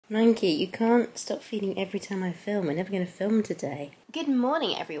Monkey, you can't stop feeding every time I film. We're never going to film today. Good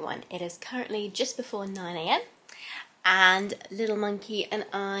morning, everyone. It is currently just before 9 a.m. and little monkey and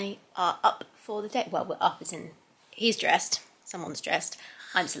I are up for the day. Well, we're up as in he's dressed, someone's dressed.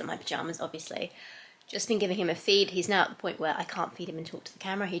 I'm still in my pajamas, obviously. Just been giving him a feed. He's now at the point where I can't feed him and talk to the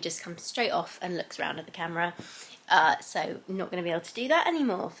camera. He just comes straight off and looks around at the camera. So not going to be able to do that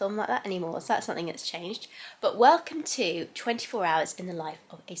anymore, film like that anymore. So that's something that's changed. But welcome to 24 hours in the life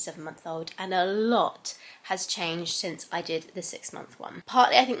of a 7-month-old. And a lot has changed since I did the 6-month one.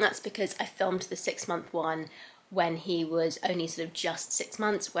 Partly I think that's because I filmed the 6-month one when he was only sort of just 6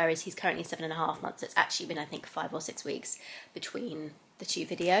 months, whereas he's currently 7.5 months. It's actually been, I think, 5 or 6 weeks between the two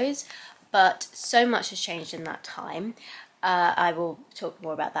videos. But so much has changed in that time. I will talk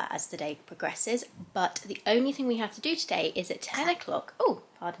more about that as the day progresses. But the only thing we have to do today is at 10 o'clock. Oh,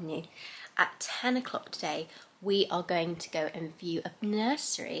 pardon you. At 10 o'clock today, we are going to go and view a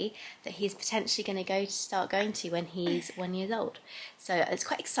nursery that he's potentially going to start going to when he's 1 year old. So it's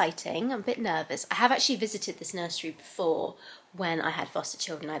quite exciting. I'm a bit nervous. I have actually visited this nursery before when I had foster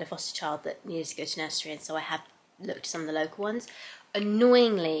children. I had a foster child that needed to go to nursery, and so I have looked at some of the local ones.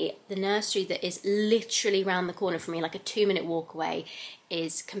 Annoyingly, the nursery that is literally round the corner from me, like a 2-minute walk away,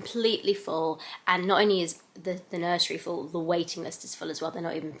 is completely full. And not only is the nursery full, the waiting list is full as well. They're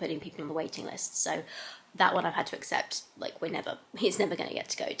not even putting people on the waiting list. So that one I've had to accept, like he's never going to get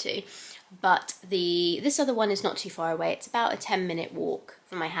to go to. But this other one is not too far away. It's about a 10-minute walk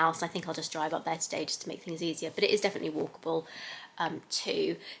from my house. I think I'll just drive up there today just to make things easier. But it is definitely walkable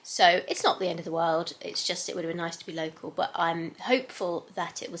too. So it's not the end of the world. It's just it would have been nice to be local. But I'm hopeful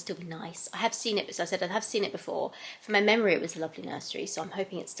that it will still be nice. I have seen it, as I said, I have seen it before. From my memory, it was a lovely nursery. So I'm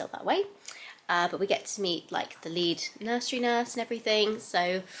hoping it's still that way. But we get to meet like the lead nursery nurse and everything.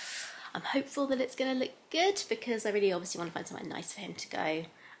 So I'm hopeful that it's going to look good, because I really obviously want to find somewhere nice for him to go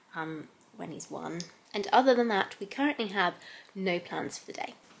when he's 1. And other than that, we currently have no plans for the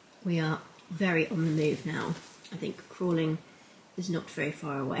day. We are very on the move now. I think crawling is not very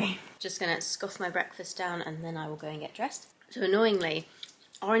far away. Just going to scoff my breakfast down and then I will go and get dressed. So annoyingly,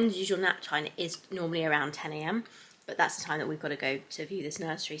 Oren's usual nap time is normally around 10 a.m, but that's the time that we've got to go to view this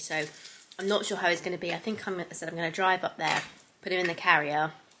nursery. So I'm not sure how it's going to be. I think I'm going to drive up there, put him in the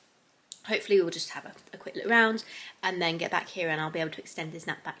carrier. Hopefully we'll just have a quick look around and then get back here, and I'll be able to extend his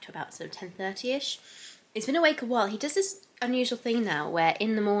nap back to about sort of 10:30ish. He's been awake a while. He does this unusual thing now where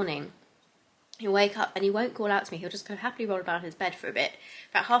in the morning he'll wake up and he won't call out to me. He'll just kind of happily roll about in his bed for a bit,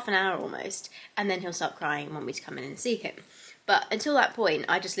 about half an hour almost, and then he'll start crying and want me to come in and see him. But until that point,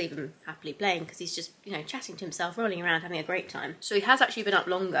 I just leave him happily playing, because he's just, chatting to himself, rolling around, having a great time. So he has actually been up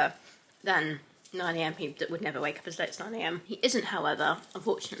longer than 9 a.m. He would never wake up as late as 9 a.m. He isn't, however,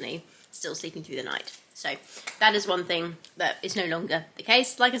 unfortunately, still sleeping through the night. So that is one thing that is no longer the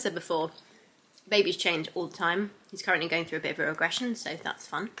case. Like I said before, babies change all the time. He's currently going through a bit of a regression, so that's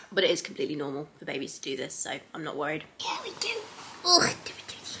fun. But it is completely normal for babies to do this, so I'm not worried. Yeah, we do. Oh,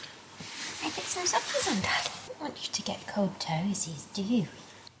 I get some sockies on, Dad. I want you to get cold toesies, do you?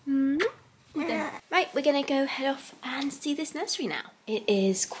 Right, we're going to go head off and see this nursery now. It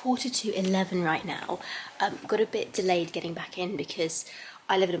is 11:15 right now. Got a bit delayed getting back in because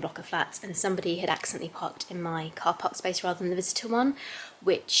I live in a block of flats and somebody had accidentally parked in my car park space rather than the visitor one,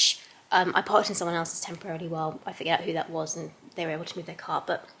 which I parked in someone else's temporarily while I figured out who that was, and they were able to move their car.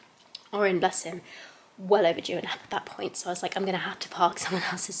 But Oren, bless him, well overdue at that point, so I was like, I'm going to have to park someone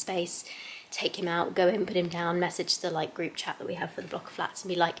else's space, take him out, go in, put him down, message the group chat that we have for the block of flats and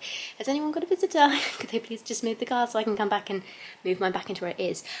be like, has anyone got a visitor? Could they please just move the car so I can come back and move mine back into where it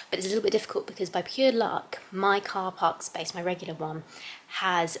is? But it's a little bit difficult because by pure luck, my car park space, my regular one,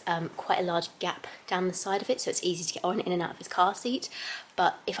 has quite a large gap down the side of it, so it's easy to get on in and out of his car seat.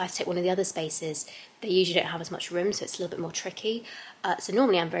 But if I take one of the other spaces, they usually don't have as much room, so it's a little bit more tricky. So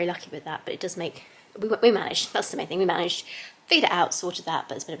normally I'm very lucky with that, but it does make... We managed, that's the main thing, we managed. Figured it out, sorted that,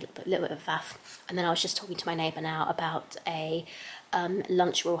 but it's been a little bit of a faff. And then I was just talking to my neighbour now about a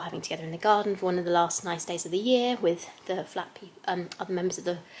lunch we're all having together in the garden for one of the last nice days of the year with the other members of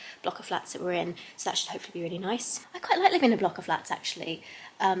the block of flats that we're in. So that should hopefully be really nice. I quite like living in a block of flats, actually.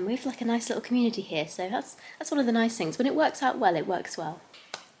 We have a nice little community here, so that's one of the nice things. When it works out well, it works well.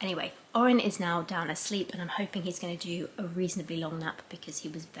 Anyway, Oren is now down asleep and I'm hoping he's going to do a reasonably long nap because he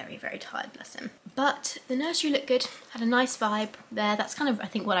was very, very tired, bless him. But the nursery looked good, had a nice vibe there. That's kind of, I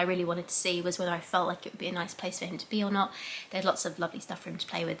think, what I really wanted to see, was whether I felt like it would be a nice place for him to be or not. They had lots of lovely stuff for him to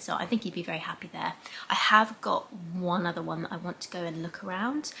play with, so I think he'd be very happy there. I have got one other one that I want to go and look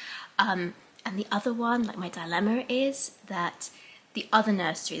around. And the other one, my dilemma is that the other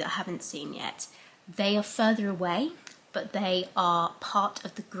nursery that I haven't seen yet, they are further away, but they are part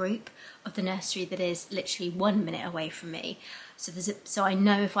of the group of the nursery that is literally 1 minute away from me. So I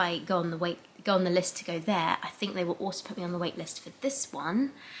know if I go on the list to go there, I think they will also put me on the wait list for this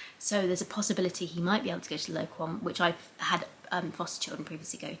one. So there's a possibility he might be able to go to the local one, which I've had foster children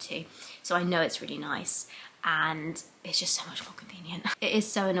previously go to. So I know it's really nice, and it's just so much more convenient. It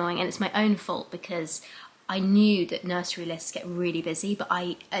is so annoying, and it's my own fault because I knew that nursery lists get really busy, but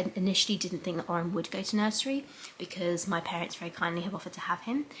I initially didn't think that Oren would go to nursery because my parents very kindly have offered to have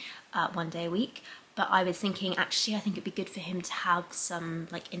him 1 day a week. But I was thinking, actually, I think it'd be good for him to have some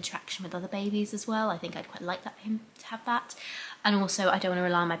like interaction with other babies as well. I think I'd quite like him to have that. And also, I don't want to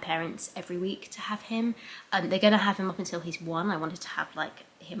rely on my parents every week to have him. They're going to have him up until he's 1. I wanted to have like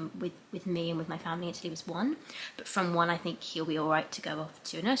him with me and with my family until he was 1. But from 1, I think he'll be all right to go off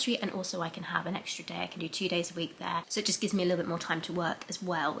to a nursery. And also, I can have an extra day. I can do 2 days a week there. So it just gives me a little bit more time to work as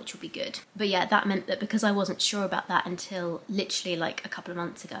well, which will be good. But yeah, that meant that because I wasn't sure about that until literally like a couple of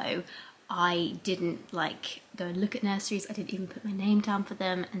months ago, I didn't like go and look at nurseries. I didn't even put my name down for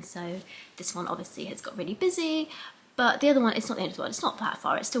them. And so this one obviously has got really busy. But the other one, it's not the end of the world. It's not that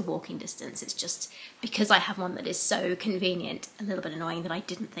far. It's still walking distance. It's just because I have one that is so convenient, a little bit annoying that I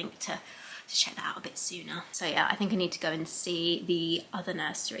didn't think to check that out a bit sooner. So yeah, I think I need to go and see the other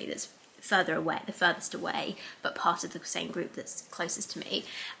nursery that's further away, the furthest away, but part of the same group that's closest to me,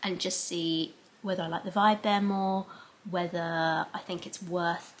 and just see whether I like the vibe there more, whether I think it's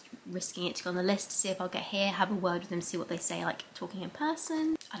worth risking it to go on the list to see if I'll get here, have a word with them, see what they say, like talking in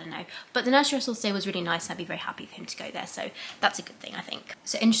person. I don't know. But the nursery I saw today was really nice. I'd be very happy for him to go there. So that's a good thing, I think.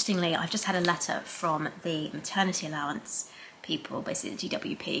 So interestingly, I've just had a letter from the maternity allowance people, basically the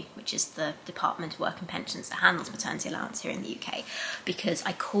DWP, which is the Department of Work and Pensions that handles maternity allowance here in the UK, because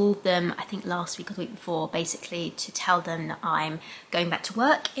I called them, I think last week or the week before, basically to tell them that I'm going back to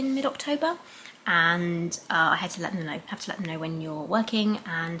work in mid-October. And I had to let them know, when you're working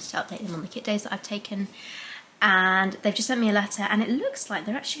and to update them on the kit days that I've taken. And they've just sent me a letter, and it looks like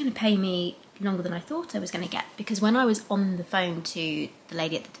they're actually going to pay me longer than I thought I was going to get, because when I was on the phone to the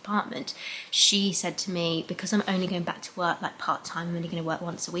lady at the department, she said to me, because I'm only going back to work like part-time, I'm only going to work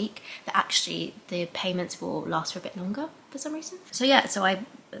once a week, that actually the payments will last for a bit longer for some reason. So yeah,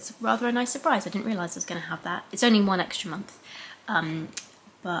 it's rather a nice surprise. I didn't realise I was going to have that. It's only 1 extra month.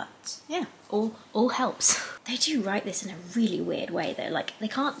 But yeah, all helps. They do write this in a really weird way though. Like, they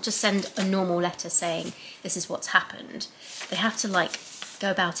can't just send a normal letter saying this is what's happened. They have to like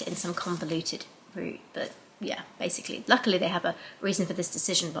go about it in some convoluted route. But yeah, basically, luckily they have a reason for this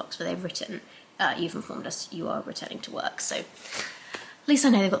decision box where they've written, you've informed us you are returning to work. So at least I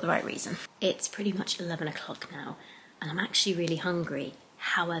know they've got the right reason. It's pretty much 11 o'clock now, and I'm actually really hungry.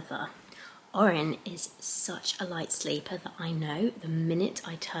 However, Oren is such a light sleeper that I know the minute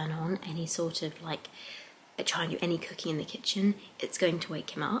I turn on any sort of like try and do any cooking in the kitchen, it's going to wake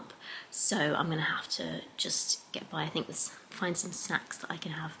him up. So I'm going to have to just get by. I think find some snacks that I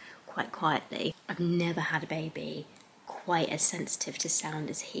can have quite quietly. I've never had a baby quite as sensitive to sound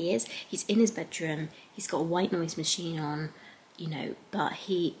as he is. He's in his bedroom, he's got a white noise machine on, you know, but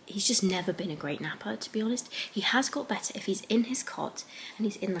he's just never been a great napper, to be honest. He has got better. If he's in his cot and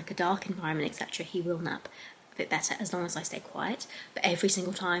he's in like a dark environment, etc., he will nap a bit better as long as I stay quiet. But every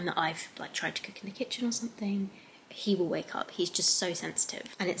single time that I've like tried to cook in the kitchen or something, he will wake up. He's just so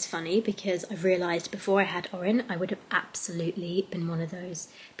sensitive. And it's funny because I've realised before I had Oren, I would have absolutely been one of those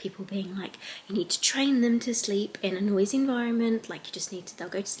people being like, you need to train them to sleep in a noisy environment, like you just need to, they'll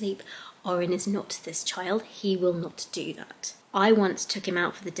go to sleep. Oren is not this child. He will not do that. I once took him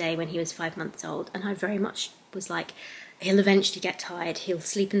out for the day when he was 5 months old, and I very much was like, he'll eventually get tired, he'll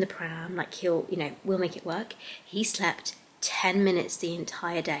sleep in the pram, like he'll, you know, we'll make it work. He slept 10 minutes the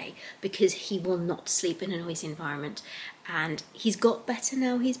entire day because he will not sleep in a noisy environment. And he's got better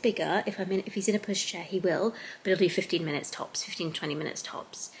now he's bigger. If he's in a pushchair, he will, but it'll do 15 minutes tops, 15, 20 minutes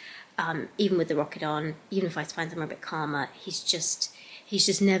tops. Even with the rocket on, even if I find somewhere a bit calmer, he's just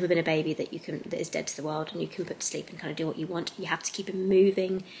never been a baby that is dead to the world and you can put to sleep and kind of do what you want. You have to keep him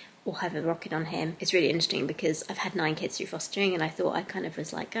moving or have a rocket on him. It's really interesting because I've had 9 kids through fostering, and I thought I kind of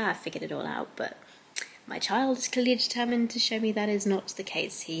was like, I figured it all out, but my child is clearly determined to show me that is not the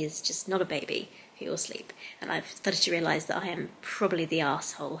case. He is just not a baby who will sleep. And I've started to realise that I am probably the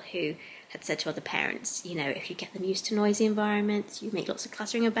arsehole who had said to other parents, you know, if you get them used to noisy environments, you make lots of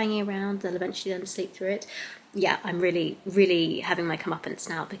cluttering and banging around, they'll eventually learn to sleep through it. Yeah, I'm really, really having my comeuppance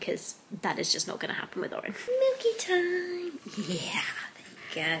now because that is just not going to happen with Oren. Milky time! Yeah,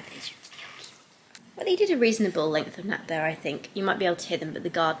 there you go, there's your milky. Well, they did a reasonable length of nap there, I think. You might be able to hear them, but the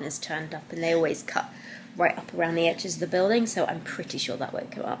gardeners turned up and they always cut right up around the edges of the building, so I'm pretty sure that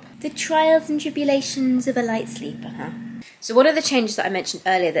won't come up. The trials and tribulations of a light sleeper, huh? So one of the changes that I mentioned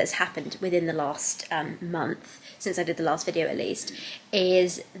earlier that's happened within the last month, since I did the last video at least,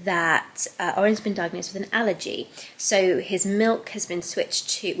 is that Oren's been diagnosed with an allergy. So his milk has been switched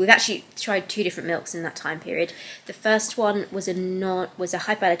to... We've actually tried 2 different milks in that time period. The first one was a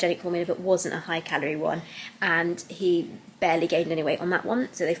hypoallergenic formula, but wasn't a high-calorie one, and he barely gained any weight on that one,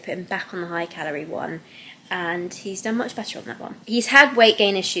 so they've put him back on the high-calorie one, and he's done much better on that one. He's had weight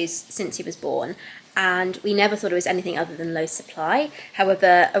gain issues since he was born, and we never thought it was anything other than low supply.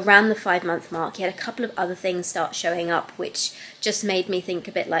 However, around the 5-month mark, he had a couple of other things start showing up, which just made me think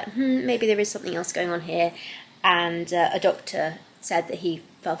a bit like, maybe there is something else going on here. And a doctor said that he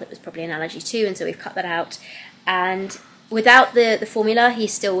felt it was probably an allergy too, and so we've cut that out. And without the formula, he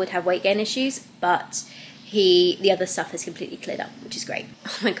still would have weight gain issues, but the other stuff has completely cleared up, which is great.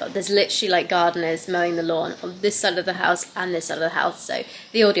 Oh my god, there's literally like gardeners mowing the lawn on this side of the house and this side of the house, so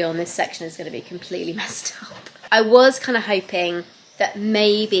the audio on this section is going to be completely messed up. I was kind of hoping that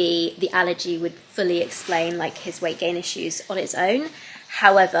maybe the allergy would fully explain like his weight gain issues on its own.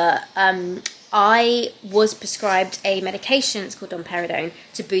 However, I was prescribed a medication, it's called domperidone,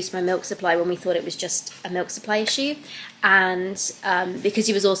 to boost my milk supply when we thought it was just a milk supply issue. And because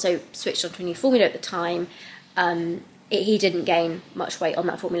he was also switched onto a new formula at the time, he didn't gain much weight on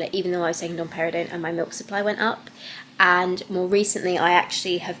that formula, even though I was taking domperidone and my milk supply went up. And more recently, I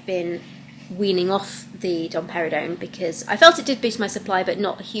actually have been weaning off the domperidone because I felt it did boost my supply, but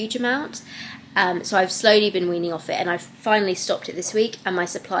not a huge amount. So I've slowly been weaning off it, and I've finally stopped it this week, and my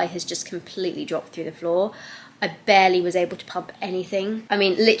supply has just completely dropped through the floor. I barely was able to pump anything. I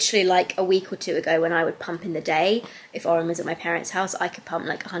mean, literally like a week or 2 ago when I would pump in the day, if Oren was at my parents' house, I could pump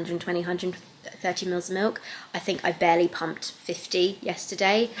like 120, 130 mils of milk. I think I barely pumped 50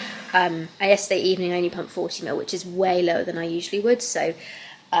 yesterday. Yesterday evening I only pumped 40 mil, which is way lower than I usually would. So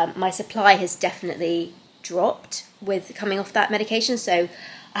my supply has definitely dropped with coming off that medication. So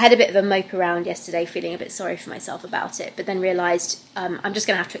I had a bit of a mope around yesterday, feeling a bit sorry for myself about it, but then realised I'm just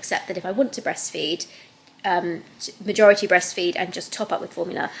going to have to accept that if I want to breastfeed, majority breastfeed and just top up with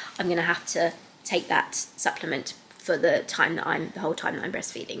formula, I'm going to have to take that supplement for the whole time that I'm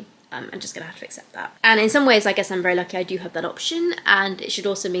breastfeeding. I'm just going to have to accept that. And in some ways, I guess I'm very lucky I do have that option, and it should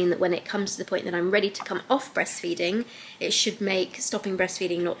also mean that when it comes to the point that I'm ready to come off breastfeeding, it should make stopping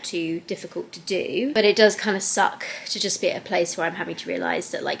breastfeeding not too difficult to do. But it does kind of suck to just be at a place where I'm having to realise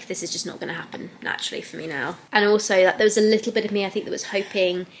that like this is just not going to happen naturally for me now. And also that there was a little bit of me, I think, that was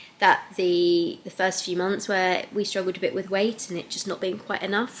hoping that the first few months where we struggled a bit with weight and it just not being quite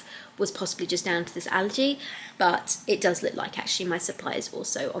enough was possibly just down to this allergy, but it does look like actually my supply is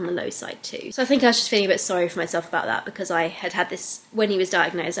also on the low side too. So I think I was just feeling a bit sorry for myself about that, because I had this, when he was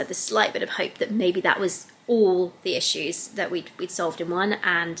diagnosed, I had this slight bit of hope that maybe that was all the issues that we'd solved in one,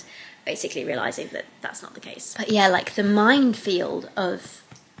 and basically realising that that's not the case. But yeah, like the minefield of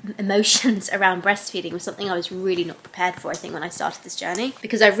emotions around breastfeeding was something I was really not prepared for, I think, when I started this journey,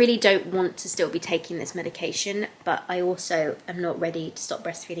 because I really don't want to still be taking this medication, but I also am not ready to stop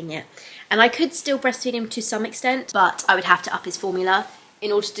breastfeeding yet. And I could still breastfeed him to some extent, but I would have to up his formula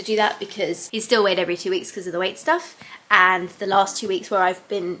in order to do that, because he's still weighed every 2 weeks because of the weight stuff, and the last 2 weeks where I've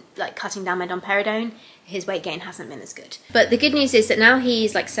been like cutting down my domperidone, his weight gain hasn't been as good. But the good news is that now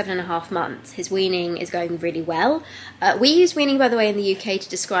he's like 7.5 months, his weaning is going really well. We use weaning, by the way, in the UK to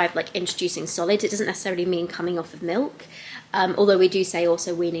describe like introducing solids. It doesn't necessarily mean coming off of milk, although we do say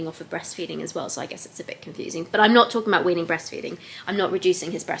also weaning off of breastfeeding as well, so I guess it's a bit confusing. But I'm not talking about weaning breastfeeding. I'm not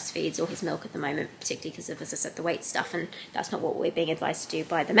reducing his breastfeeds or his milk at the moment, particularly because of, as I said, the weight stuff, and that's not what we're being advised to do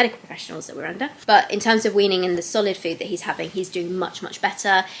by the medical professionals that we're under. But in terms of weaning and the solid food that he's having, he's doing much, much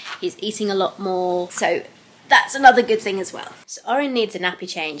better. He's eating a lot more, so that's another good thing as well. So Oren needs a nappy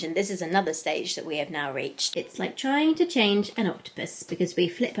change, and this is another stage that we have now reached. It's like trying to change an octopus, because we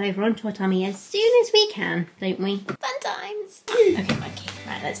flip over onto our tummy as soon as we can, don't we? Fun times. Okay, Monkey.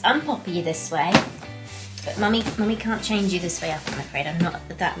 Right, let's unpop you this way. But Mummy can't change you this way up, I'm afraid. I'm not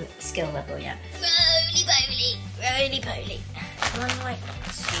at that skill level yet. Roly-poly. One wipe,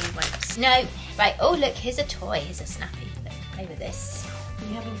 two wipes. No. Right, oh look, here's a toy. Here's a snappy. Look, play with this. Are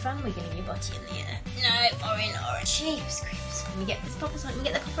you having fun wiggling your body in the air? No, Oren. Jeez, creeps. Let me get this popper on. Let me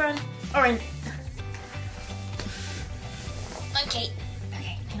get the popper on. Oren. Okay.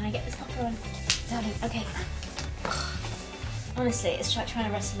 Okay, can I get this popper on? Darling, okay. Honestly, it's like trying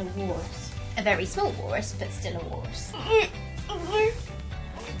to wrestle a walrus. A very small walrus, but still a walrus.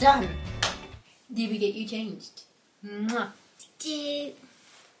 Done. Did we get you changed? Mwah. Do.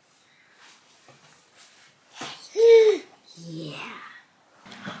 Yeah.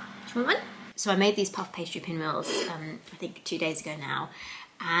 Do you want one? So I made these puff pastry pinwheels, I think 2 days ago now,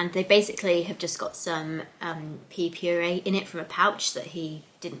 and they basically have just got some pea puree in it from a pouch that he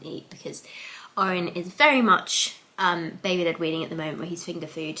didn't eat because Oren is very much baby-led weaning at the moment, where he's finger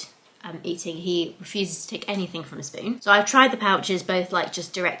food eating. He refuses to take anything from a spoon. So I've tried the pouches, both like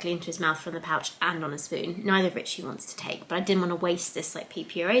just directly into his mouth from the pouch and on a spoon, neither of which he wants to take, but I didn't want to waste this like pea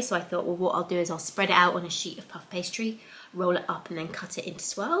puree, so I thought, well, what I'll do is I'll spread it out on a sheet of puff pastry, roll it up and then cut it into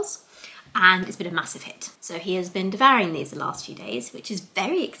swirls. And it's been a massive hit. So he has been devouring these the last few days, which is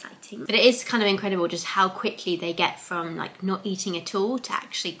very exciting. But it is kind of incredible just how quickly they get from like not eating at all to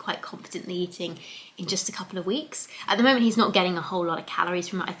actually quite competently eating in just a couple of weeks. At the moment, he's not getting a whole lot of calories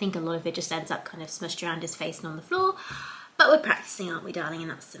from it. I think a lot of it just ends up kind of smushed around his face and on the floor. But we're practicing, aren't we, darling?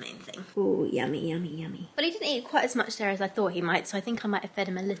 And that's the main thing. Oh, yummy, yummy, yummy. But he didn't eat quite as much there as I thought he might, so I think I might have fed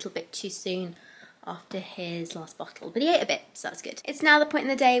him a little bit too soon after his last bottle, but he ate a bit, so that's good. It's now the point in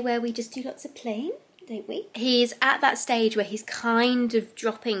the day where we just do lots of playing, don't we? He's at that stage where he's kind of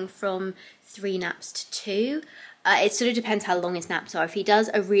dropping from 3 naps to 2. It sort of depends how long his naps are. If he does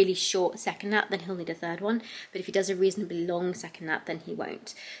a really short second nap, then he'll need a third one. But if he does a reasonably long second nap, then he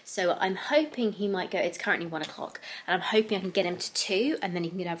won't. So I'm hoping he might go, it's currently 1 o'clock, and I'm hoping I can get him to 2, and then he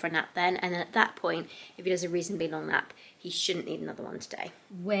can get over a nap then. And then at that point, if he does a reasonably long nap, he shouldn't need another one today.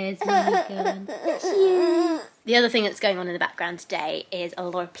 Where's Mummy going? There she is. The other thing that's going on in the background today is a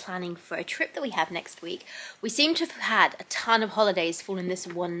lot of planning for a trip that we have next week. We seem to have had a ton of holidays fall in this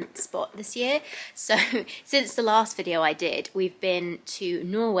one spot this year. So since the last video I did, we've been to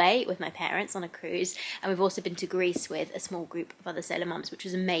Norway with my parents on a cruise, and we've also been to Greece with a small group of other sailor mums, which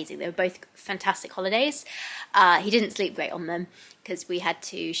was amazing. They were both fantastic holidays. He didn't sleep great on them because we had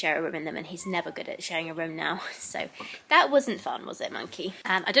to share a room in them, and he's never good at sharing a room now. So that wasn't fun, was it, Monkey?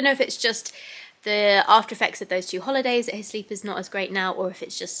 I don't know if it's just the after effects of those 2 holidays that his sleep is not as great now, or if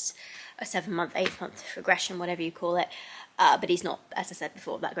it's just a 7-month, 8-month regression, whatever you call it. But he's not, as I said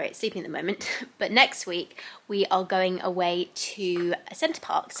before, that great at sleeping at the moment. But next week, we are going away to Center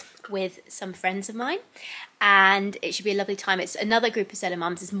Parcs with some friends of mine, and it should be a lovely time. It's another group of sailor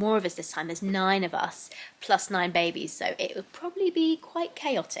mums. There's more of us this time. There's 9 of us, plus 9 babies, so it will probably be quite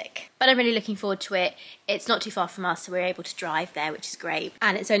chaotic. But I'm really looking forward to it. It's not too far from us, so we're able to drive there, which is great.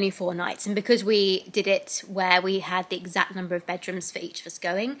 And it's only 4 nights, and because we did it where we had the exact number of bedrooms for each of us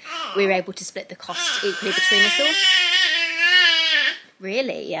going, we were able to split the cost equally between us all.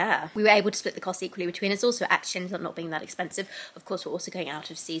 Really, yeah. We were able to split the cost equally between us. Also, actually ended up not being that expensive. Of course, we're also going out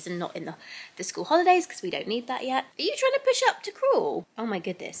of season, not in the school holidays, because we don't need that yet. Are you trying to push up to crawl? Oh my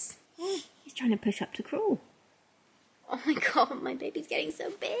goodness. He's trying to push up to crawl. Oh my god, my baby's getting so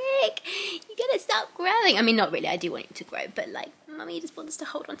big. You gotta stop growing. I mean, not really, I do want him to grow, but like, Mummy just wants to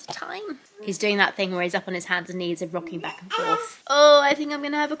hold on to time. He's doing that thing where he's up on his hands and knees and rocking back and forth. Oh, I think I'm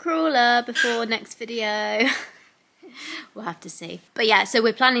gonna have a crawler before next video. We'll have to see. But yeah, so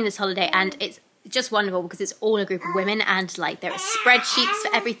we're planning this holiday, and it's just wonderful because it's all a group of women, and like there are spreadsheets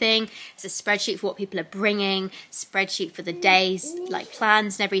for everything. There's a spreadsheet for what people are bringing, spreadsheet for the days, like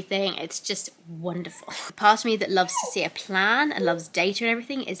plans and everything. It's just wonderful. The part of me that loves to see a plan and loves data and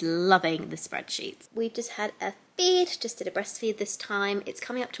everything is loving the spreadsheets. We've just had a feed, just did a breastfeed this time. It's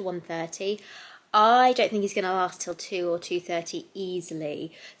coming up to 1:30. I don't think he's going to last till 2 or 2:30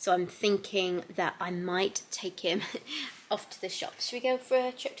 easily. So I'm thinking that I might take him off to the shops. Should we go for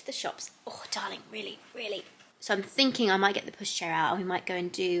a trip to the shops? Oh, darling, really, really. So I'm thinking I might get the pushchair out, and we might go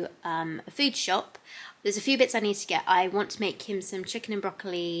and do a food shop. There's a few bits I need to get. I want to make him some chicken and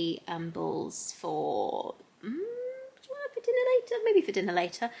broccoli balls for... for dinner later, maybe for dinner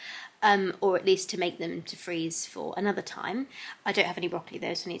later, or at least to make them to freeze for another time. I don't have any broccoli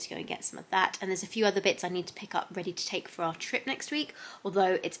though, so I need to go and get some of that. And there's a few other bits I need to pick up ready to take for our trip next week,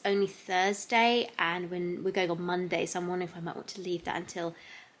 although it's only Thursday and when we're going on Monday, so I'm wondering if I might want to leave that until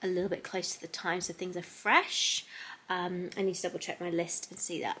a little bit close to the time so things are fresh. I need to double check my list and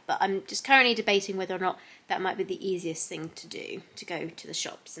see that, but I'm just currently debating whether or not that might be the easiest thing to do, to go to the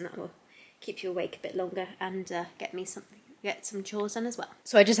shops, and that will keep you awake a bit longer and get some chores done as well.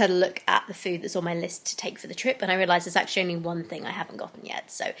 So I just had a look at the food that's on my list to take for the trip, and I realised there's actually only one thing I haven't gotten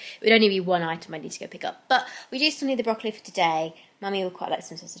yet, so it would only be one item I need to go pick up. But we do still need the broccoli for today. Mummy would quite like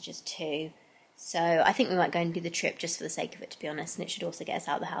some sausages too, so I think we might go and do the trip just for the sake of it, to be honest, and it should also get us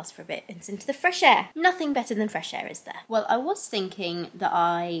out of the house for a bit and into the fresh air. Nothing better than fresh air, is there? Well, I was thinking that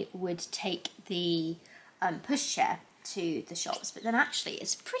I would take the pushchair to the shops, but then actually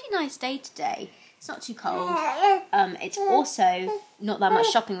it's a pretty nice day today. It's not too cold. It's also not that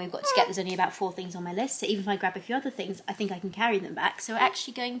much shopping we've got to get. There's only about 4 things on my list, so even if I grab a few other things, I think I can carry them back. So we're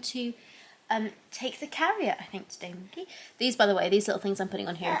actually going to take the carrier, I think, today, Monkey. These, by the way, these little things I'm putting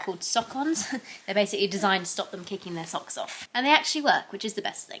on here are called sock-ons. They're basically designed to stop them kicking their socks off. And they actually work, which is the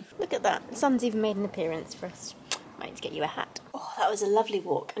best thing. Look at that. The sun's even made an appearance for us. Might need to get you a hat. Oh, that was a lovely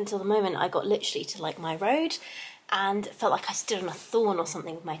walk until the moment I got literally to, like, my road and felt like I stood on a thorn or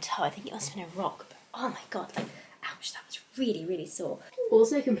something with my toe. I think it must have been a rock. But, oh, my God, like, ouch, that was really, really sore.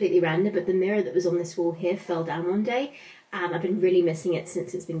 Also completely random, but the mirror that was on this wall here fell down one day. And I've been really missing it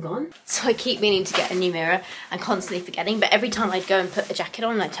since it's been gone. So I keep meaning to get a new mirror and constantly forgetting, but every time I'd go and put a jacket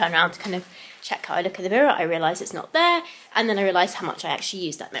on and I turn around to kind of check how I look in the mirror, I realise it's not there, and then I realise how much I actually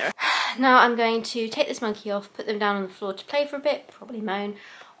use that mirror. Now I'm going to take this monkey off, put them down on the floor to play for a bit, probably moan,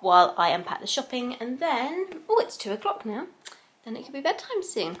 while I unpack the shopping, and then, oh, it's 2 o'clock now. Then it could be bedtime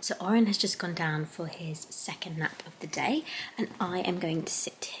soon. So Oren has just gone down for his second nap of the day, and I am going to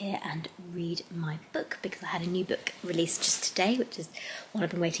sit here and read my book because I had a new book released just today, which is one I've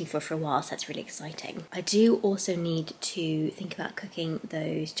been waiting for a while, so that's really exciting. I do also need to think about cooking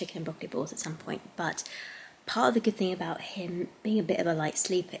those chicken and broccoli balls at some point, but part of the good thing about him being a bit of a light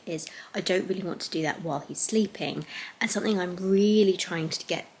sleeper is I don't really want to do that while he's sleeping. And something I'm really trying to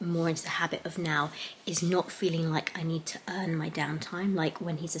get more into the habit of now is not feeling like I need to earn my downtime. Like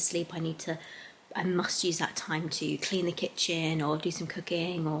when he's asleep, I must use that time to clean the kitchen or do some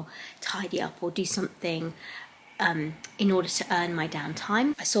cooking or tidy up or do something in order to earn my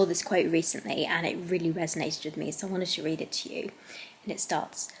downtime. I saw this quote recently and it really resonated with me, so I wanted to read it to you. And it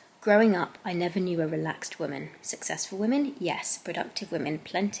starts, "Growing up, I never knew a relaxed woman. Successful women? Yes. Productive women?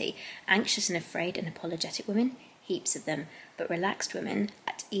 Plenty. Anxious and afraid and apologetic women? Heaps of them. But relaxed women,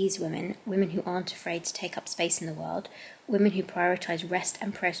 at ease women, women who aren't afraid to take up space in the world, women who prioritise rest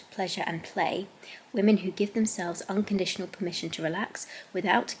and pleasure and play, women who give themselves unconditional permission to relax,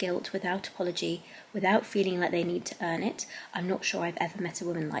 without guilt, without apology, without feeling like they need to earn it. I'm not sure I've ever met a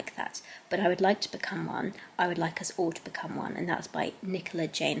woman like that, but I would like to become one. I would like us all to become one." And that's by Nicola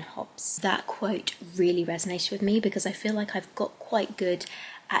Jane Hobbs. That quote really resonated with me because I feel like I've got quite good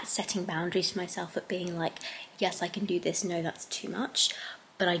at setting boundaries for myself, at being like, yes, I can do this, no, that's too much.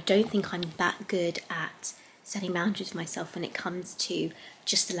 But I don't think I'm that good at setting boundaries for myself when it comes to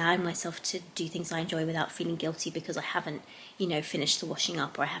just allowing myself to do things I enjoy without feeling guilty because I haven't, finished the washing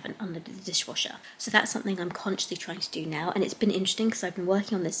up or I haven't unloaded the dishwasher. So that's something I'm consciously trying to do now. And it's been interesting because I've been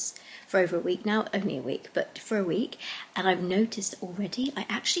working on this for over a week now, only a week, but for a week. And I've noticed already, I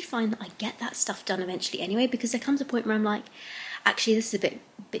actually find that I get that stuff done eventually anyway, because there comes a point where I'm like, actually, this is a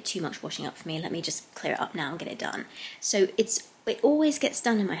bit too much washing up for me. Let me just clear it up now and get it done. So it always gets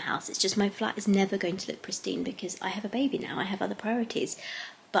done in my house. It's just my flat is never going to look pristine because I have a baby now. I have other priorities.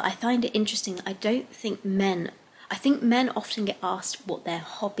 But I find it interesting that I think men often get asked what their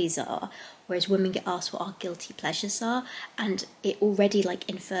hobbies are, whereas women get asked what our guilty pleasures are. And it already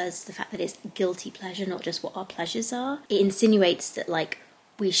infers the fact that it's guilty pleasure, not just what our pleasures are. It insinuates that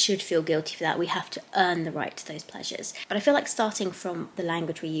we should feel guilty for that. We have to earn the right to those pleasures. But I feel like starting from the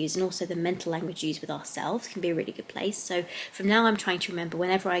language we use and also the mental language we use with ourselves can be a really good place. So from now I'm trying to remember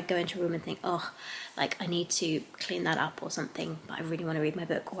whenever I go into a room and think, I need to clean that up or something, but I really want to read my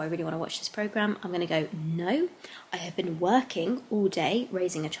book or I really want to watch this program, I'm going to go, no, I have been working all day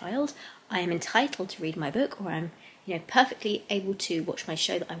raising a child. I am entitled to read my book, or I'm perfectly able to watch my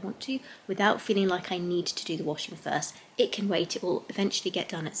show that I want to without feeling like I need to do the washing first. It can wait, it will eventually get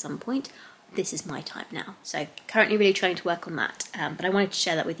done at some point. This is my time now. So currently really trying to work on that. But I wanted to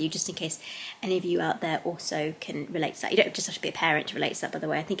share that with you just in case any of you out there also can relate to that. You don't just have to be a parent to relate to that, by the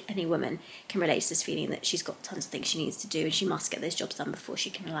way. I think any woman can relate to this feeling that she's got tons of things she needs to do and she must get those jobs done before she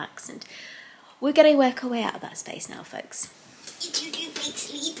can relax. And we're going to work our way out of that space now, folks. You do big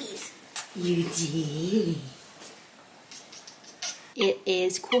sleepies. You did. It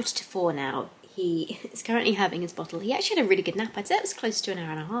is 3:45 now. He is currently having his bottle. He actually had a really good nap. I'd say it was close to an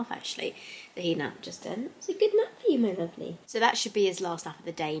hour and a half, actually, that he napped just then. It was a good nap for you, my lovely. So that should be his last nap of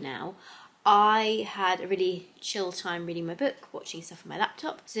the day now. I had a really chill time reading my book, watching stuff on my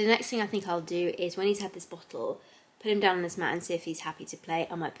laptop. So the next thing I think I'll do is when he's had this bottle, put him down on this mat and see if he's happy to play.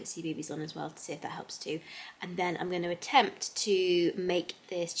 I might put CBeebies on as well to see if that helps too. And then I'm going to attempt to make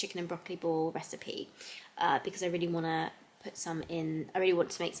this chicken and broccoli ball recipe because I really want to put some in. I really want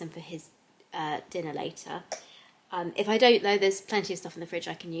to make some for his dinner later. If I don't, though, there's plenty of stuff in the fridge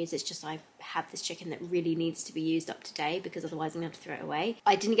I can use. It's just I have this chicken that really needs to be used up today because otherwise I'm going to have to throw it away.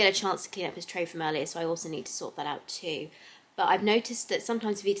 I didn't get a chance to clean up his tray from earlier, so I also need to sort that out too. But I've noticed that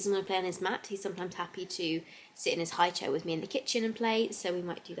sometimes if he doesn't want to play on his mat, he's sometimes happy to sit in his high chair with me in the kitchen and play, so we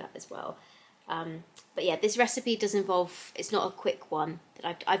might do that as well. But yeah, this recipe does involve, it's not a quick one.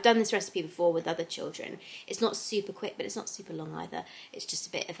 I've done this recipe before with other children. It's not super quick, but it's not super long either. It's just a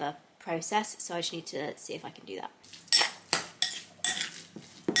bit of a process, so I just need to see if I can do that.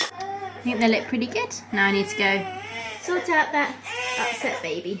 I think they look pretty good. Now I need to go sort out that upset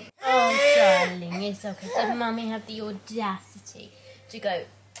baby. Oh, darling, it's okay. Did Mummy have the audacity to go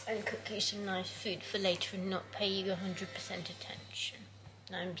and cook you some nice food for later and not pay you 100% attention?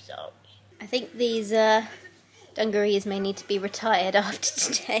 I'm sorry. I think these dungarees may need to be retired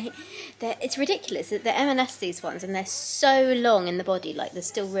after today. It's ridiculous. They're M&S, these ones, and they're so long in the body. Like, there's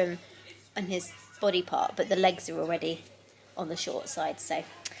still room on his body part, but the legs are already on the short side, so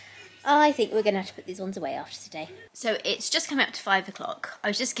I think we're going to have to put these ones away after today. So it's just coming up to 5 o'clock. I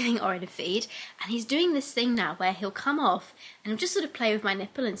was just giving Oren a feed, and he's doing this thing now where he'll come off and he'll just sort of play with my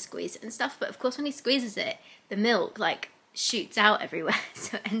nipple and squeeze it and stuff, but of course when he squeezes it, the milk, like, shoots out everywhere,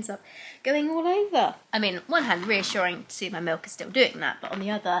 so it ends up going all over. I mean, on one hand, reassuring to see my milk is still doing that, but on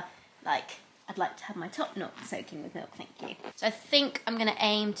the other, like, I'd like to have my top not soaking with milk, thank you. So I think I'm going to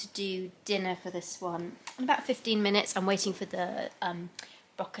aim to do dinner for this one in about 15 minutes. I'm waiting for the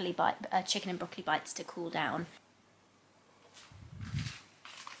chicken and broccoli bites to cool down.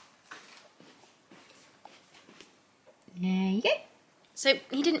 There you go. So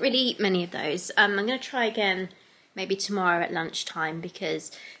he didn't really eat many of those. I'm going to try again maybe tomorrow at lunchtime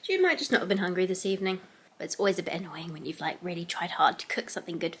because you might just not have been hungry this evening. But it's always a bit annoying when you've like really tried hard to cook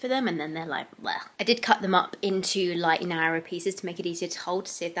something good for them and then they're like, bleh. I did cut them up into like narrow pieces to make it easier to hold,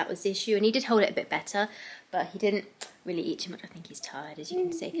 to see if that was the issue, and he did hold it a bit better, but he didn't really eat too much. I think he's tired, as you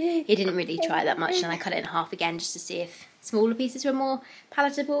can see. He didn't really try that much, and I cut it in half again just to see if smaller pieces were more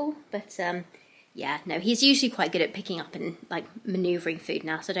palatable, but yeah, no, he's usually quite good at picking up and like manoeuvring food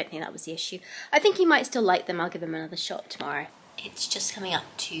now, so I don't think that was the issue. I think he might still like them. I'll give him another shot tomorrow. It's just coming up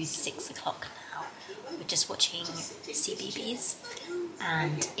to 6 o'clock now. We're just watching CBeebies,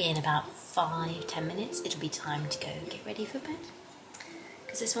 and in about 5-10 minutes it'll be time to go get ready for bed.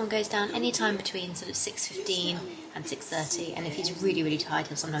 Because this one goes down any time between sort of 6:15 and 6:30, and if he's really, really tired,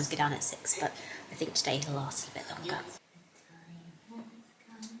 he'll sometimes go down at 6, but I think today he'll last a bit longer.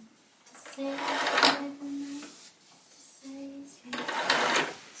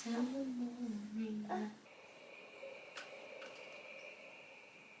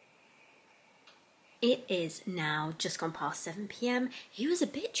 It is now just gone past 7 p.m. He was a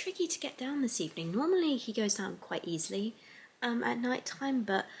bit tricky to get down this evening. Normally he goes down quite easily at night time,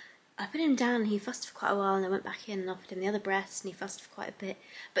 but I put him down and he fussed for quite a while, and I went back in and offered him the other breast and he fussed for quite a bit,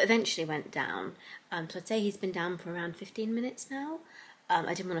 but eventually went down. So I'd say he's been down for around 15 minutes now.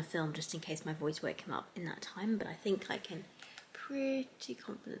 I didn't want to film just in case my voice woke him up in that time, but I think I can pretty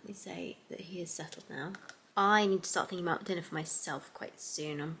confidently say that he is settled now. I need to start thinking about dinner for myself quite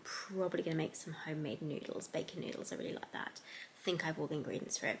soon. I'm probably going to make some homemade noodles, bacon noodles. I really like that. I think I have all the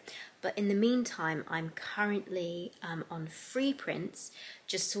ingredients for it. But in the meantime, I'm currently on Freeprints,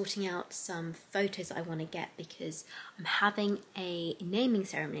 just sorting out some photos that I want to get because I'm having a naming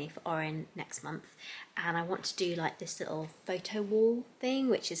ceremony for Oren next month, and I want to do like this little photo wall thing,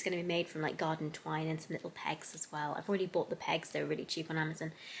 which is going to be made from like garden twine and some little pegs as well. I've already bought the pegs, they're really cheap on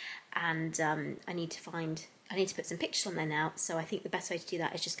Amazon, and I need to put some pictures on there now, so I think the best way to do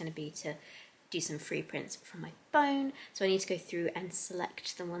that is just going to be to do some free prints from my phone. So I need to go through and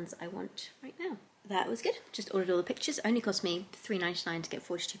select the ones I want right now. That was good. Just ordered all the pictures. It only cost me $3.99 to get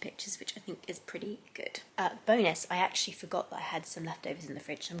 42 pictures, which I think is pretty good. Bonus, I actually forgot that I had some leftovers in the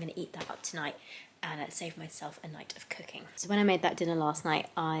fridge, so I'm going to eat that up tonight and save myself a night of cooking. So when I made that dinner last night,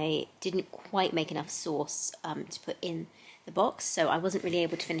 I didn't quite make enough sauce to put in the box, so I wasn't really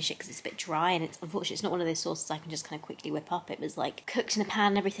able to finish it because it's a bit dry, and it's unfortunately it's not one of those sauces I can just kind of quickly whip up. It was like cooked in a pan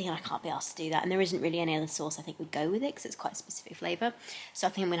and everything, and I can't be asked to do that, and there isn't really any other sauce I think would go with it because it's quite a specific flavour, so I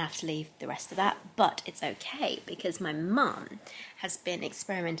think I'm going to have to leave the rest of that, but it's okay because my mum has been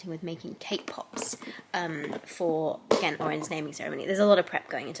experimenting with making cake pops for, again, Oren's naming ceremony. There's a lot of prep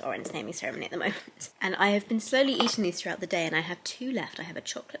going into Oren's naming ceremony at the moment, and I have been slowly eating these throughout the day, and I have two left. I have a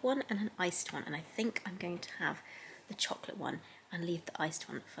chocolate one and an iced one, and I think I'm going to have the chocolate one and leave the iced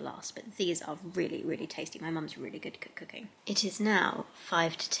one for last, but these are really, really tasty. My mum's really good at cooking. It is now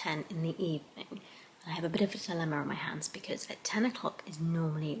 5 to 10 in the evening, and I have a bit of a dilemma on my hands because at 10 o'clock is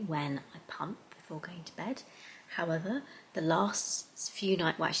normally when I pump before going to bed. However, the last few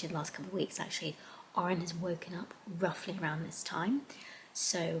nights, well actually the last couple of weeks actually, Oren has woken up roughly around this time,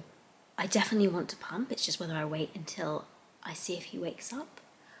 so I definitely want to pump. It's just whether I wait until I see if he wakes up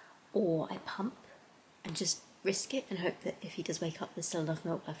or I pump and just risk it and hope that if he does wake up there's still enough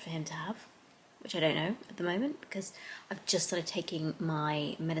milk left for him to have, which I don't know at the moment because I've just started taking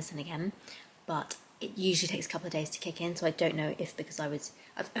my medicine again, but it usually takes a couple of days to kick in, so I don't know if because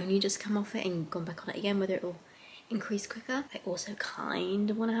I've only just come off it and gone back on it again, whether it will increase quicker. I also kind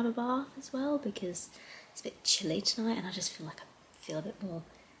of want to have a bath as well because it's a bit chilly tonight and I just feel like I feel a bit more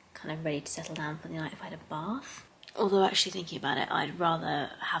kind of ready to settle down for the night if I had a bath. Although actually thinking about it, I'd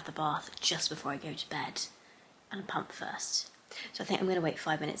rather have the bath just before I go to bed and pump first. So I think I'm going to wait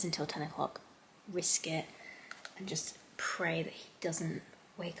 5 minutes until 10 o'clock, risk it, and just pray that he doesn't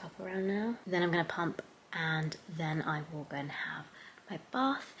wake up around now. Then I'm going to pump, and then I will go and have my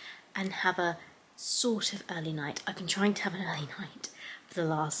bath and have a sort of early night. I've been trying to have an early night for the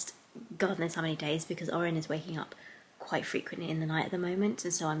last God knows how many days because Oren is waking up quite frequently in the night at the moment,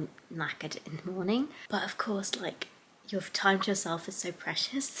 and so I'm knackered in the morning. But of course, like, your time to yourself is so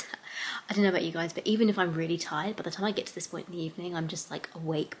precious. I don't know about you guys, but even if I'm really tired, by the time I get to this point in the evening, I'm just like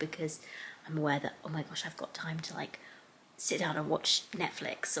awake because I'm aware that, oh my gosh, I've got time to like sit down and watch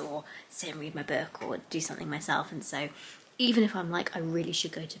Netflix or sit and read my book or do something myself. And so even if I'm like, I really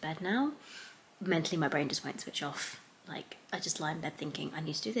should go to bed now, mentally my brain just won't switch off. Like, I just lie in bed thinking, I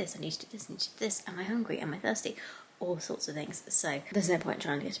need to do this, I need to do this, I need to do this. Am I hungry? Am I thirsty? All sorts of things. So there's no point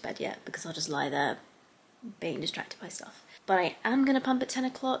trying to get to bed yet because I'll just lie there being distracted by stuff. But I am going to pump at 10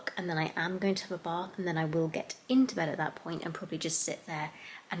 o'clock and then I am going to have a bath and then I will get into bed at that point and probably just sit there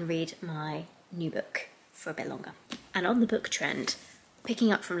and read my new book for a bit longer. And on the book trend,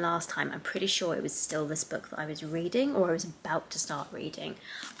 picking up from last time, I'm pretty sure it was still this book that I was reading or I was about to start reading.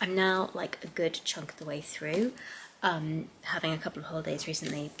 I'm now like a good chunk of the way through. Having a couple of holidays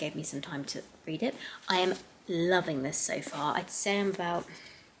recently gave me some time to read it. I am loving this so far. I'd say I'm about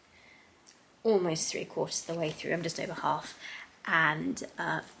almost 3/4 of the way through. I'm just over half, and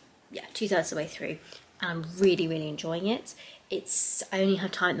yeah, 2/3 of the way through. I'm really, really enjoying it. I only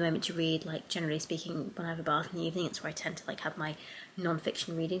have time at the moment to read, like, generally speaking, when I have a bath in the evening. It's where I tend to like have my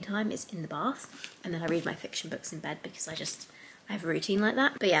non-fiction reading time is in the bath, and then I read my fiction books in bed because I have a routine like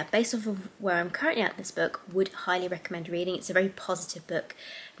that. But yeah, based off of where I'm currently at in this book, would highly recommend reading. It's a very positive book,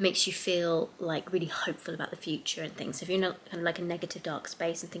 makes you feel like really hopeful about the future and things. So if you're in kind of like a negative dark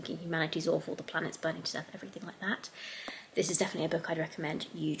space and thinking humanity's awful, the planet's burning to death, everything like that, this is definitely a book I'd recommend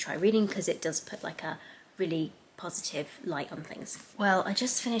you try reading because it does put like a really positive light on things. Well, I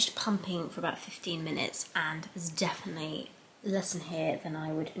just finished pumping for about 15 minutes and there's definitely less in here than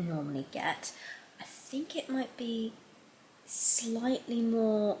I would normally get. I think it might be slightly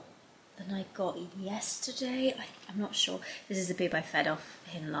more than I got yesterday. I'm not sure. This is the boob I fed off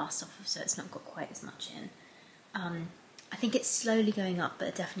him last off of, so it's not got quite as much in. I think it's slowly going up, but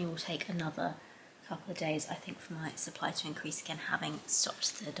it definitely will take another couple of days, I think, for my supply to increase again, having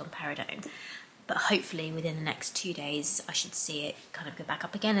stopped the domperidone. But hopefully within the next 2 days I should see it kind of go back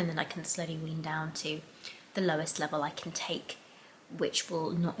up again, and then I can slowly wean down to the lowest level I can take, which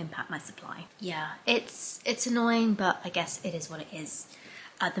will not impact my supply. Yeah, it's annoying, but I guess it is what it is.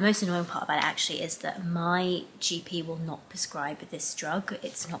 The most annoying part about it actually is that my GP will not prescribe this drug.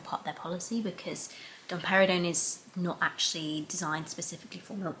 It's not part of their policy because domperidone is not actually designed specifically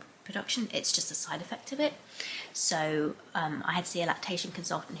for milk production. It's just a side effect of it. So I had to see a lactation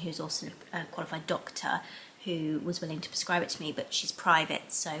consultant who's also a qualified doctor who was willing to prescribe it to me, but she's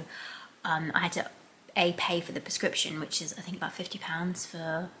private. So I had to pay for the prescription, which is I think about £50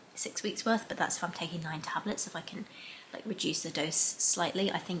 for 6 weeks worth, but that's if I'm taking 9 tablets. If I can like reduce the dose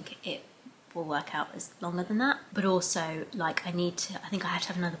slightly, I think it will work out as longer than that. But also, like, I think I have to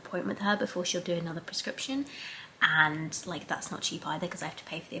have another appointment with her before she'll do another prescription, and like that's not cheap either because I have to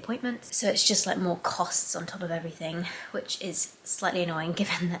pay for the appointment. So it's just like more costs on top of everything, which is slightly annoying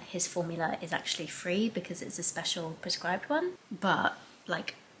given that his formula is actually free because it's a special prescribed one. But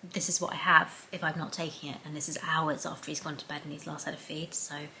like, this is what I have if I'm not taking it, and this is hours after he's gone to bed and he's last had a feed,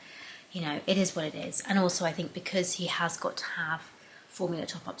 so you know, it is what it is. And also I think because he has got to have formula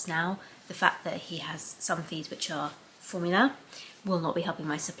top-ups now, the fact that he has some feeds which are formula will not be helping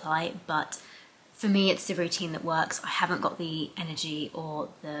my supply, but for me it's the routine that works. I haven't got the energy or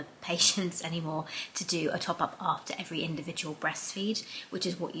the patience anymore to do a top-up after every individual breastfeed, which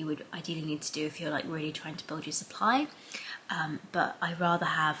is what you would ideally need to do if you're like really trying to build your supply. But I rather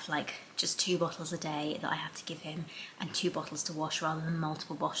have like just 2 bottles a day that I have to give him and 2 bottles to wash rather than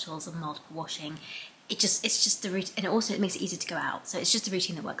multiple bottles and multiple washing. It's just the routine, and also it makes it easy to go out. So it's just the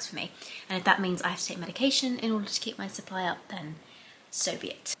routine that works for me. And if that means I have to take medication in order to keep my supply up, then so be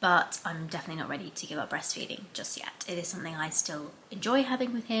it. But I'm definitely not ready to give up breastfeeding just yet. It is something I still enjoy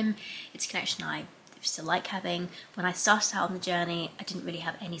having with him. It's a connection I still like having. When I started out on the journey, I didn't really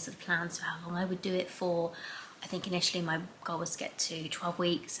have any sort of plans for how long I would do it for. I think initially my goal was to get to 12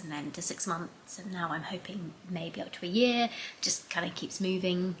 weeks and then to 6 months, and now I'm hoping maybe up to a year. Just kind of keeps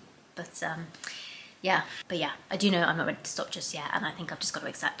moving But yeah, I do know I'm not ready to stop just yet, and I think I've just got to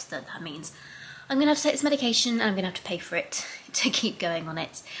accept that that means I'm going to have to take this medication and I'm going to have to pay for it to keep going on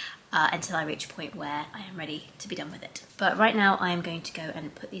it until I reach a point where I am ready to be done with it. But right now I am going to go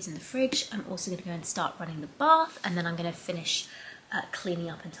and put these in the fridge. I'm also going to go and start running the bath, and then I'm going to finish cleaning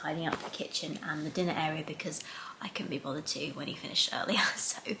up and tidying up the kitchen and the dinner area because I couldn't be bothered to when he finished earlier.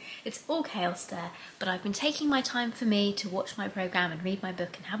 So it's all chaos there, but I've been taking my time for me to watch my programme and read my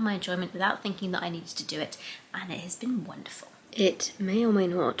book and have my enjoyment without thinking that I needed to do it, and it has been wonderful. It may or may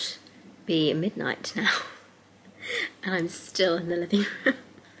not be midnight now and I'm still in the living room.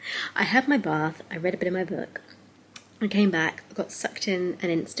 I had my bath, I read a bit of my book, I came back, got sucked in an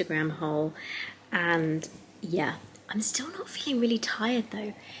Instagram hole, and yeah, I'm still not feeling really tired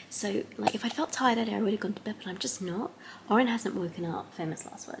though. So like if I felt tired earlier I would have gone to bed, but I'm just not. Oren hasn't woken up, famous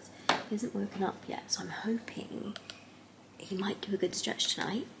last words. He hasn't woken up yet, so I'm hoping he might do a good stretch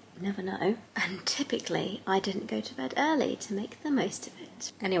tonight. You never know. And typically I didn't go to bed early to make the most of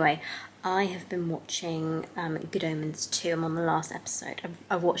it. Anyway, I have been watching Good Omens 2. I'm on the last episode.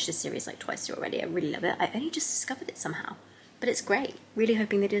 I've watched this series like twice already. I really love it. I only just discovered it somehow, but it's great. Really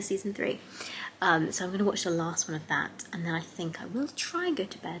hoping they do a season 3. So I'm going to watch the last one of that, and then I think I will try and go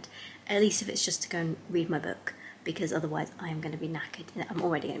to bed, at least if it's just to go and read my book, because otherwise I am going to be knackered. I'm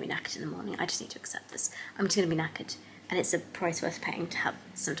already going to be knackered in the morning. I just need to accept this. I'm just going to be knackered, and it's a price worth paying to have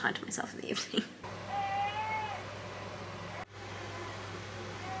some time to myself in the evening.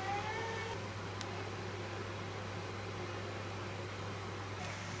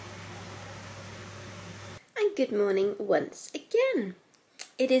 And good morning once again.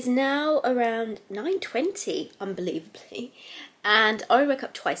 It is now around 9:20, unbelievably, and I woke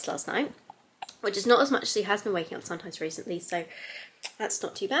up twice last night, which is not as much as he has been waking up sometimes recently, so that's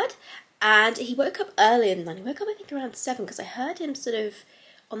not too bad. And he woke up earlier than that. He woke up I think around 7 because I heard him sort of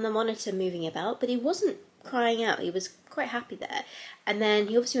on the monitor moving about, but he wasn't crying out. He was quite happy there. And then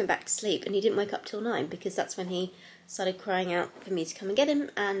he obviously went back to sleep, and he didn't wake up till 9 because that's when he started crying out for me to come and get him,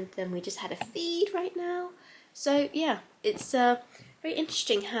 and then we just had a feed right now. So yeah, it's very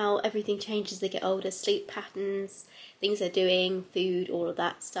interesting how everything changes as they get older, sleep patterns, things they're doing, food, all of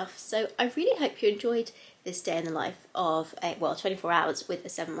that stuff. So I really hope you enjoyed this day in the life of, 24 hours with a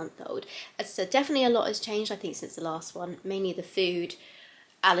 7-month-old. As I said, definitely a lot has changed, I think, since the last one. Mainly the food,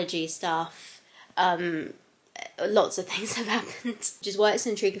 allergy stuff, lots of things have happened. Which is why it's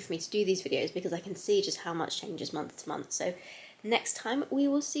intriguing for me to do these videos, because I can see just how much changes month to month. So next time we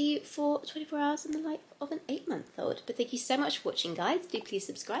will see you for 24 hours in the life of an 8-month-old. But thank you so much for watching, guys. Do please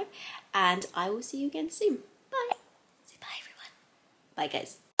subscribe, and I will see you again soon. Bye. Say bye, everyone. Bye,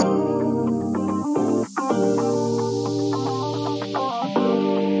 guys.